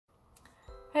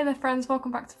Hey there friends,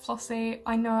 welcome back to Flossie.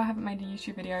 I know I haven't made a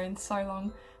YouTube video in so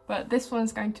long, but this one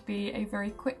is going to be a very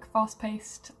quick,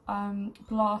 fast-paced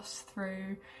blast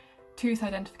through tooth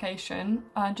identification,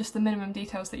 just the minimum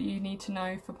details that you need to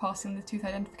know for passing the tooth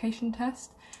identification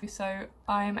test. So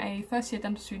I'm a first year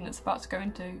dental student that's about to go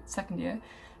into second year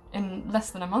in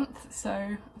less than a month,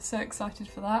 so excited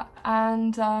for that.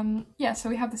 And yeah, so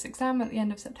we have this exam at the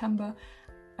end of September,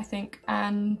 I think,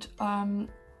 and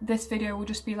this video will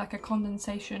just be like a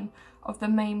condensation of the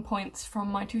main points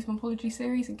from my tooth morphology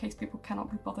series in case people cannot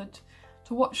be bothered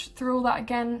to watch through all that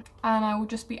again, and I will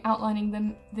just be outlining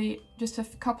them, just a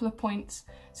couple of points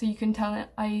so you can tell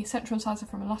a central incisor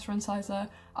from a lateral incisor,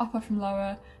 upper from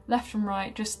lower, left from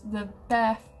right, just the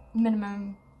bare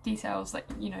minimum details that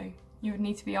you would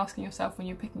need to be asking yourself when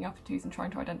you're picking up a tooth and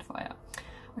trying to identify it.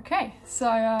 Okay,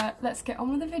 so let's get on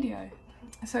with the video.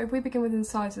 So if we begin with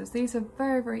incisors, these are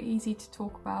very easy to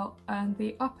talk about, and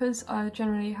the uppers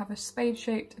generally have a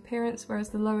spade-shaped appearance, whereas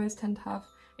the lowers tend to have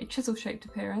a chisel-shaped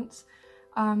appearance.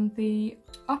 The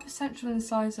upper central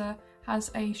incisor has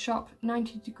a sharp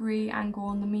 90-degree angle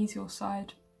on the mesial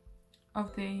side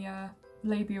of the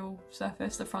labial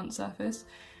surface, the front surface,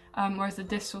 whereas the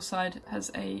distal side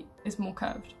is more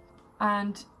curved.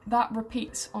 And that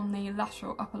repeats on the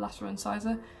upper lateral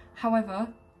incisor. However,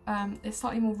 it's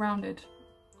slightly more rounded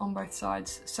on both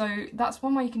sides, so that's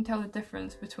one way you can tell the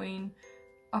difference between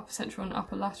upper central and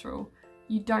upper lateral.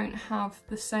 You don't have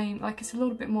the same, like, it's a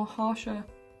little bit more harsher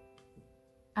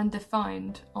and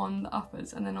defined on the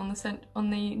uppers, and then on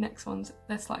the next ones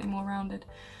they're slightly more rounded.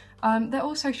 They're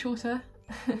also shorter.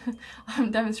 I'm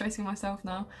demonstrating myself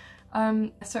now.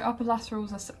 So upper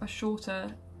laterals are shorter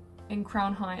in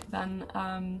crown height than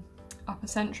upper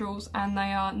centrals, and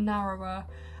they are narrower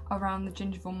around the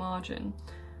gingival margin.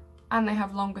 And they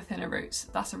have longer, thinner roots.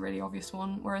 That's a really obvious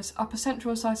one, whereas upper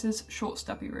central incisors, short,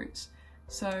 stubby roots.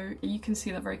 So you can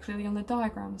see that very clearly on the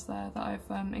diagrams there that I've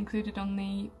included on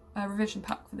the revision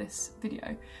pack for this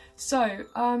video. So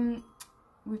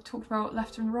we've talked about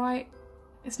left and right.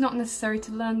 It's not necessary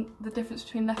to learn the difference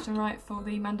between left and right for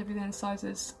the mandibular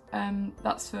incisors.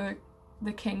 That's for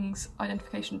the King's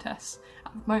identification tests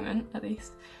at the moment, at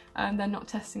least. They're not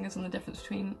testing us on the difference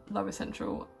between lower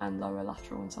central and lower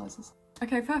lateral incisors.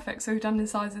 Okay, perfect, so we've done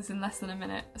incisors in less than a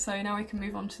minute, so now we can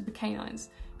move on to the canines.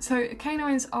 So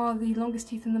canines are the longest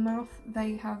teeth in the mouth.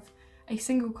 They have a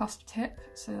single cusp tip,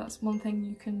 so that's one thing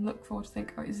you can look for to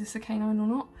think, oh, is this a canine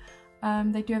or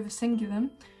not? They do have a cingulum,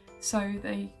 so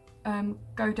they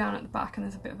go down at the back and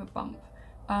there's a bit of a bump.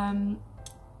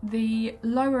 The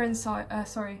lower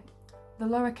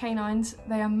canines,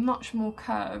 they are much more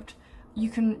curved. You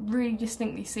can really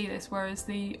distinctly see this, whereas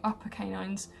the upper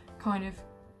canines kind of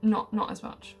not as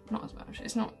much.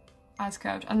 It's not as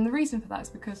curved, and the reason for that is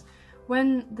because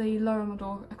when the lower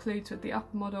model occludes with the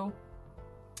upper model,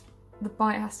 the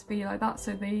bite has to be like that,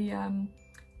 so the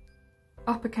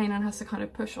upper canine has to kind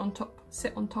of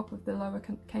sit on top of the lower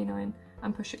canine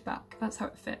and push it back. That's how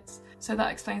it fits. So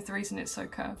that explains the reason it's so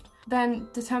curved. Then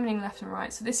determining left and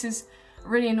right. So this is a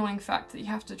really annoying fact that you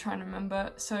have to try and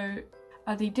remember. So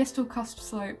the distal cusp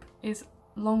slope is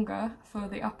longer for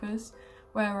the uppers,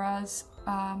 whereas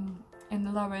in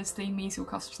the lowers the mesial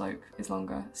cusp slope is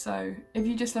longer. So if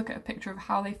you just look at a picture of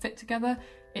how they fit together,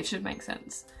 it should make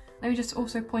sense. Let me just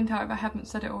also point out, if I haven't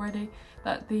said it already,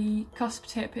 that the cusp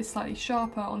tip is slightly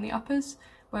sharper on the uppers,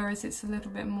 whereas it's a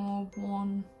little bit more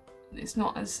worn, it's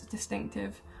not as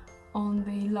distinctive on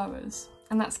the lowers.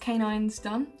 And that's canines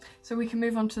done. So we can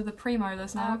move on to the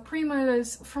premolars now.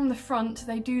 Premolars from the front,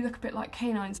 they do look a bit like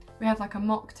canines. We had like a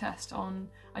mock test on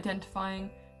identifying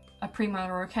a premolar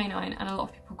or a canine, and a lot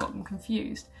of people got them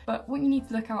confused. But what you need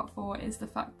to look out for is the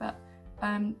fact that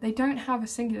they don't have a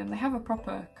cingulum, they have a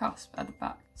proper cusp at the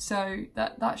back. So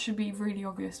that should be really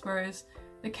obvious, whereas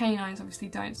the canines obviously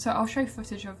don't. So I'll show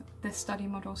footage of this study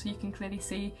model so you can clearly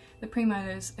see the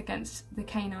premolars against the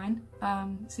canine.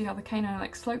 See how the canine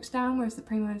like slopes down, whereas the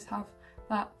premolars have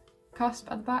that cusp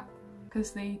at the back,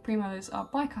 because the premolars are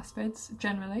bicuspids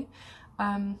generally.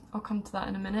 I'll come to that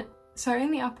in a minute. So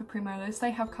in the upper premolars,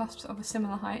 they have cusps of a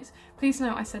similar height. Please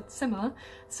note I said similar.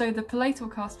 So the palatal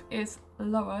cusp is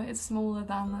lower, it's smaller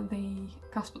than the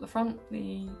cusp at the front,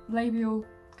 the labial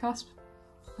cusp,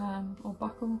 or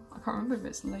buccal. I can't remember if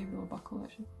it's labial or buccal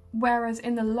actually. Whereas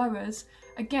in the lowers,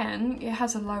 again, it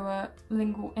has a lower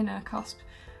lingual inner cusp.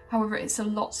 However, it's a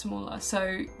lot smaller,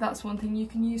 so that's one thing you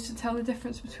can use to tell the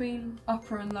difference between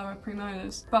upper and lower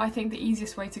premolars. But I think the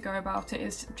easiest way to go about it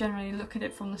is to generally look at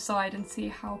it from the side and see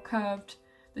how curved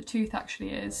the tooth actually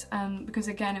is, because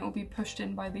again it will be pushed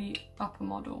in by the upper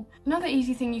model. Another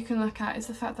easy thing you can look at is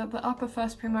the fact that the upper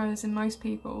first premolars in most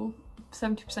people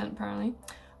 70% apparently,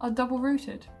 are double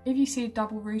rooted. If you see a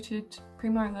double rooted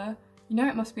premolar, you know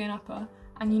it must be an upper,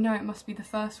 and you know it must be the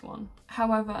first one.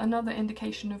 However, another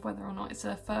indication of whether or not it's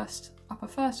a upper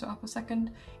first or upper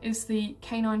second is the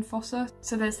canine fossa.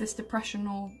 So there's this depression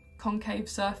or concave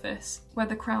surface where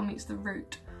the crown meets the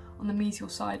root on the mesial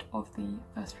side of the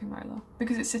first premolar,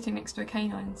 because it's sitting next to a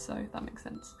canine, so that makes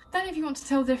sense. Then if you want to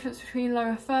tell the difference between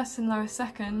lower first and lower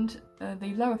second,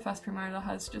 the lower first premolar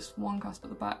has just one cusp at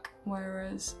the back,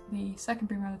 whereas the second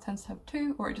premolar tends to have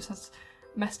two, or it just has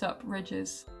messed up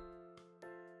ridges.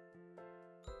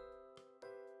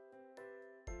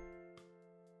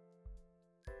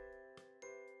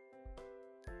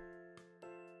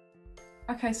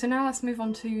 Okay, so now let's move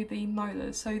on to the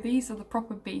molars. So these are the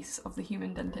proper beasts of the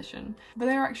human dentition, but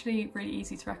they're actually really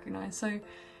easy to recognise. So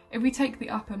if we take the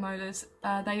upper molars,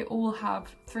 they all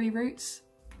have 3 roots,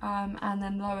 and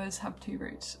then lowers have 2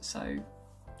 roots. So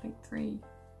I think 3,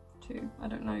 2, I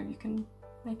don't know, you can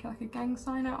make like a gang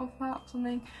sign out of that or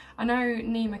something. I know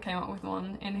Nima came up with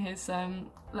one in his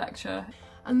lecture.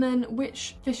 And then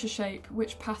which fissure shape,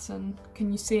 which pattern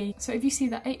can you see? So if you see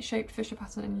the 8-shaped fissure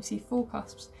pattern and you see 4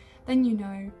 cusps, then you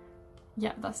know,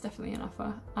 yeah, that's definitely an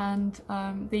upper. And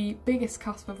the biggest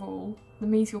cusp of all, the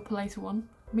mesial palatal one,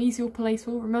 mesial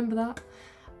palatal, remember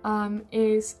that,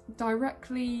 is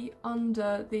directly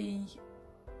under the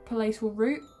palatal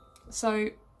root. So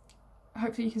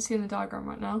hopefully you can see in the diagram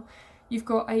right now, you've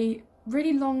got a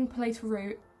really long palatal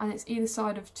root and it's either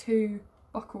side of 2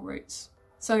 buccal roots.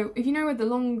 So if you know where the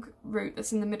long root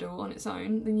that's in the middle on its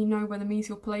own, then you know where the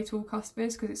mesial palatal cusp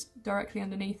is, because it's directly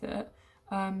underneath it.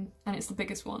 And it's the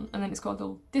biggest one, and then it's got a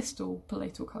little distal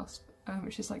palatal cusp,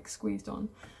 which is like squeezed on.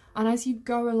 And as you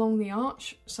go along the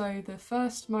arch, so the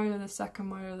first molar, the second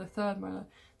molar, the third molar,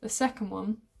 the second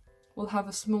one will have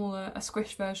a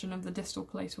squished version of the distal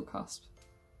palatal cusp.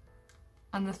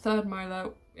 And the third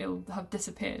molar, it'll have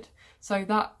disappeared. So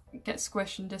that gets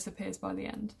squished and disappears by the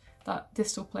end, that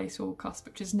distal palatal cusp,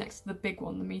 which is next to the big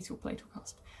one, the mesial palatal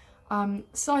cusp.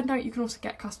 Side note, you can also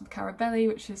get cusp of Carabelli,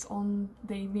 which is on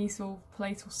the mesial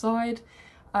palatal side.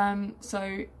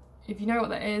 So if you know what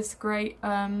that is, great.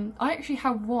 I actually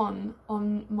have one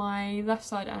on my left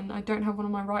side and I don't have one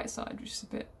on my right side, which is a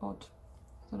bit odd.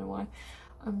 I don't know why.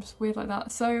 I'm just weird like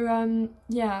that. So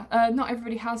yeah, not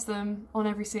everybody has them on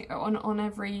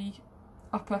every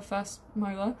upper first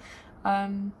molar.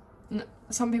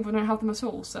 Some people don't have them at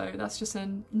all, so that's just a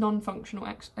non-functional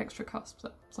extra cusp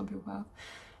that some people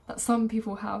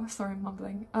have. Sorry, I'm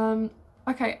mumbling.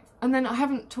 Okay, and then I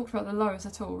haven't talked about the lowers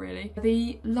at all, really.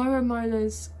 The lower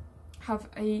molars have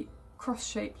a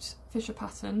cross-shaped fissure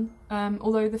pattern,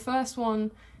 although the first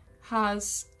one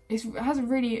has a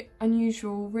really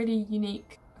unusual, really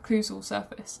unique occlusal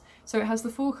surface. So it has the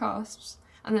 4 cusps,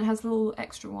 and then it has a little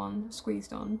extra one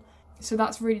squeezed on. So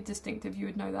that's really distinctive, you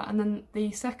would know that. And then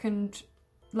the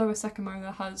lower second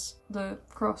molar has the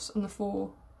cross and the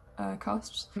 4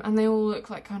 cusps, and they all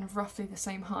look like kind of roughly the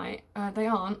same height. They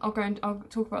aren't. I'll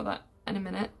talk about that in a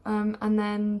minute. And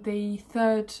then the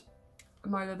third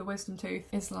molar, the wisdom tooth,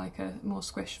 is like a more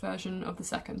squished version of the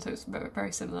second, so it's very,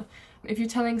 very similar. If you're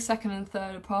telling second and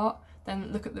third apart,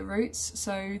 then look at the roots.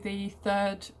 So the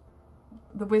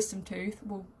wisdom tooth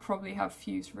will probably have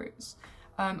fused roots,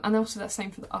 and also that's same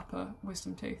for the upper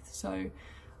wisdom tooth. So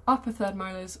upper third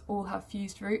molars all have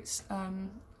fused roots.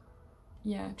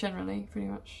 Yeah, generally, pretty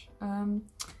much.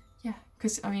 Yeah,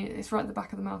 because I mean it's right at the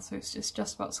back of the mouth, so it's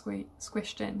just about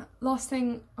squished in. Last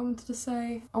thing I wanted to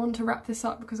say, I want to wrap this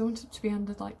up because I want it to be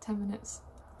under like 10 minutes.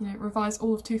 You know, revise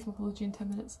all of tooth morphology in 10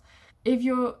 minutes. If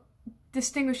you're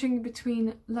distinguishing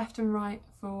between left and right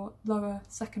for lower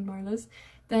second molars,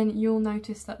 then you'll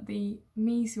notice that the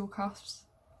mesial cusps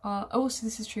are, also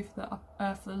this is true for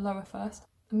the lower first,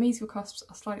 the mesial cusps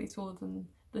are slightly taller than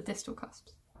the distal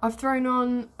cusps. I've thrown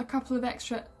on a couple of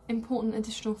extra important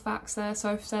additional facts there. So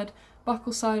I've said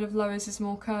buccal side of lowers is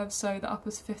more curved, so the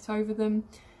uppers fit over them.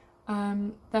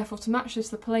 Therefore, to match this,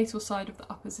 the palatal side of the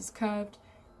uppers is curved,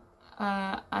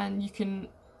 and you can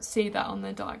see that on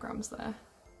the diagrams there.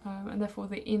 And therefore,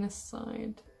 the inner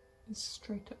side is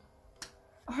straighter.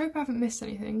 I hope I haven't missed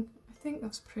anything. I think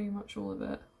that's pretty much all of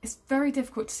it. It's very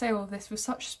difficult to say all of this with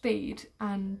such speed,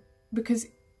 and because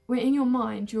when in your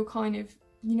mind you're kind of,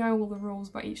 you know all the rules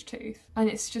about each tooth, and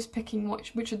it's just picking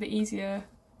which are the easier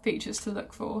features to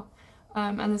look for.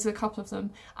 and there's a couple of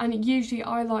them, and usually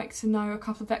I like to know a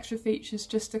couple of extra features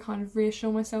just to kind of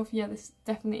reassure myself, yeah, this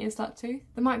definitely is that tooth.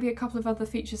 There might be a couple of other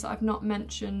features that I've not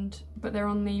mentioned, but they're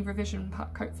on the revision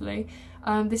pack hopefully.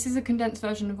 This is a condensed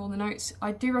version of all the notes.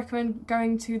 I do recommend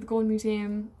going to the Gordon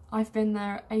Museum. I've been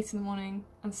there at 8 in the morning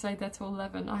and stayed there till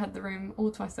 11. I had the room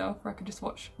all to myself where I could just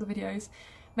watch the videos,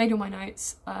 made all my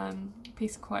notes.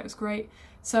 Peace and quiet was great.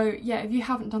 So yeah, if you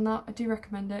haven't done that, I do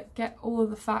recommend it. Get all of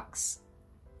the facts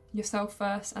yourself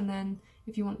first, and then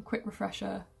if you want a quick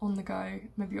refresher on the go,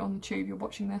 maybe on the tube you're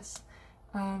watching this,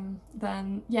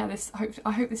 then yeah,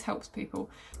 I hope this helps people.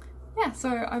 Yeah, so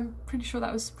I'm pretty sure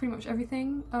that was pretty much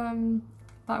everything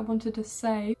that I wanted to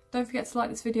say. Don't forget to like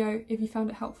this video if you found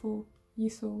it helpful,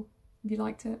 useful, if you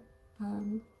liked it,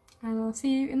 and I'll see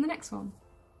you in the next one.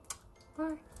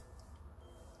 Bye.